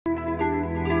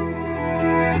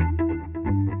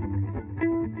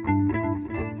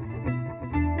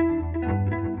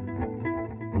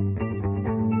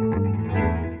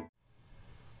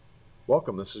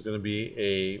welcome. This is going to be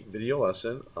a video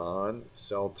lesson on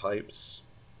cell types.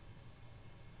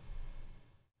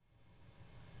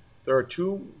 There are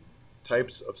two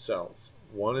types of cells.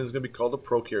 One is going to be called a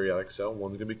prokaryotic cell,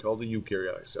 one is going to be called a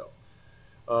eukaryotic cell.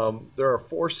 There are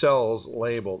four cells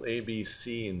labeled A, B,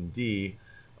 C, and D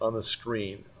on the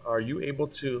screen. Are you able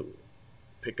to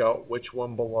pick out which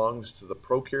one belongs to the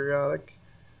prokaryotic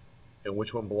and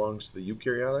which one belongs to the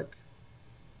eukaryotic?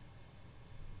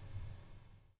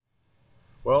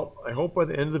 Well, I hope by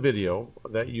the end of the video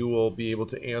that you will be able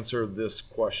to answer this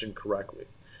question correctly.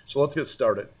 So let's get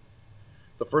started.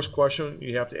 The first question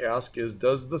you have to ask is,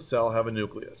 does the cell have a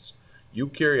nucleus?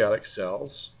 Eukaryotic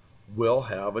cells will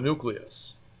have a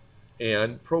nucleus,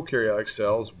 and prokaryotic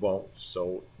cells won't.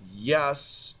 So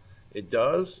yes, it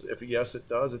does. If yes, it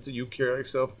does, it's a eukaryotic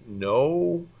cell.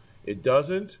 No, it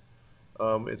doesn't.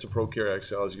 It's a prokaryotic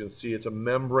cell. As you can see, it's a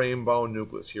membrane-bound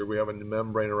nucleus. Here we have a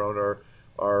membrane around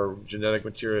our genetic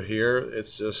material here.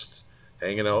 It's just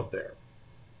hanging out there.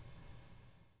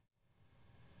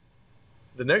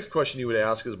 The next question you would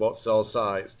ask is about cell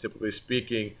size. Typically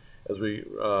speaking, as we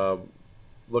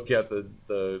look at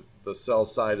the cell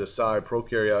side to side,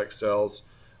 prokaryotic cells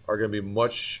are going to be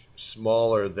much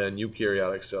smaller than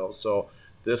eukaryotic cells. So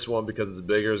this one, because it's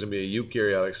bigger, is going to be a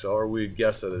eukaryotic cell, or we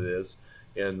guess that it is,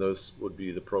 and this would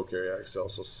be the prokaryotic cell.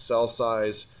 So cell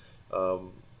size,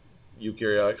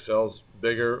 eukaryotic cells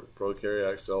bigger,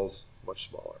 prokaryotic cells much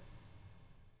smaller.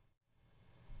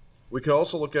 We could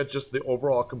also look at just the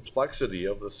overall complexity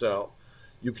of the cell.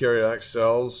 Eukaryotic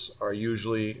cells are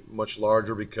usually much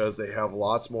larger because they have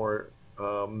lots more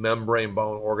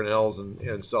membrane-bound organelles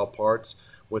and cell parts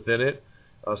within it.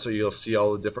 So you'll see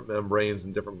all the different membranes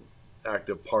and different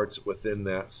active parts within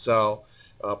that cell.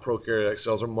 Prokaryotic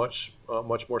cells are much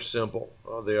more simple.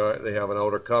 They have an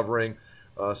outer covering,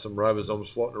 some ribosomes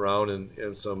floating around,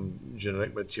 and some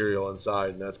genetic material inside,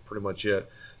 and that's pretty much it.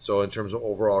 So in terms of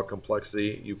overall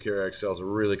complexity, eukaryotic cells are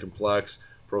really complex.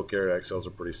 Prokaryotic cells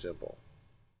are pretty simple.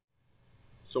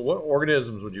 So what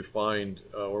organisms would you find,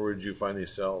 where would you find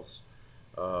these cells?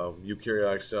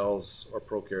 Eukaryotic cells or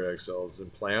prokaryotic cells? In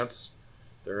plants,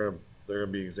 they're going to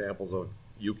be examples of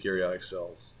eukaryotic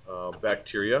cells.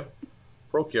 Bacteria,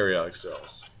 prokaryotic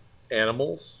cells.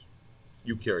 Animals,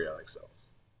 eukaryotic cells.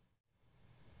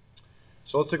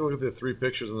 So let's take a look at the three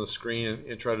pictures on the screen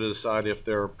and try to decide if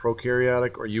they're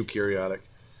prokaryotic or eukaryotic.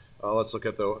 Let's look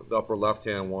at the upper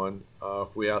left-hand one.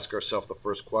 If we ask ourselves the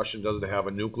first question, does it have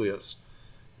a nucleus?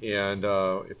 And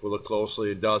if we look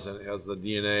closely, it doesn't. It has the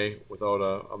DNA without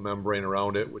a membrane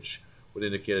around it, which would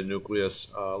indicate a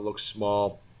nucleus. Looks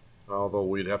small, although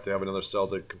we'd have to have another cell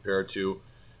to compare it to.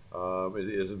 It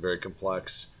isn't very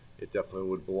complex. It definitely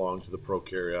would belong to the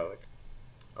prokaryotic.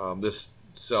 This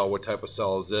cell, what type of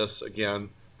cell is this? Again,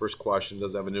 first question,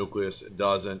 does it have a nucleus? It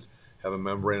doesn't have a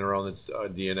membrane around its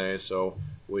DNA, so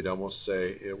we'd almost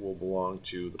say it will belong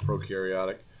to the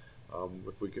prokaryotic.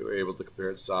 If we were able to compare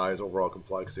its size, overall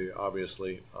complexity,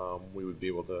 obviously we would be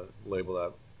able to label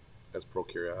that as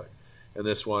prokaryotic. And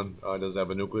this one, does it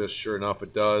have a nucleus? Sure enough,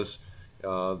 it does.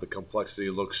 The complexity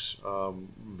looks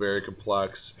very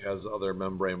complex, has other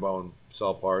membrane-bound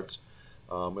cell parts.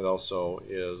 It also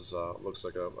is looks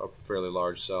like a fairly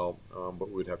large cell,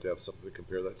 but we'd have to have something to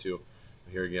compare that to.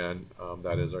 Here again,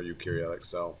 that is our eukaryotic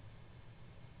cell.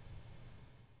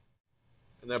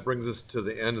 And that brings us to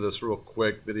the end of this real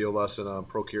quick video lesson on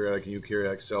prokaryotic and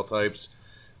eukaryotic cell types.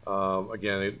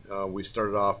 Again, we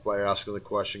started off by asking the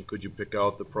question, could you pick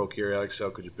out the prokaryotic cell?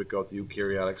 Could you pick out the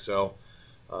eukaryotic cell?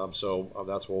 So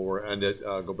that's where we'll end it.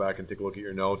 Go back and take a look at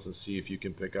your notes and see if you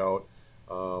can pick out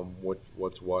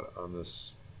what's what on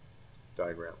this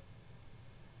diagram.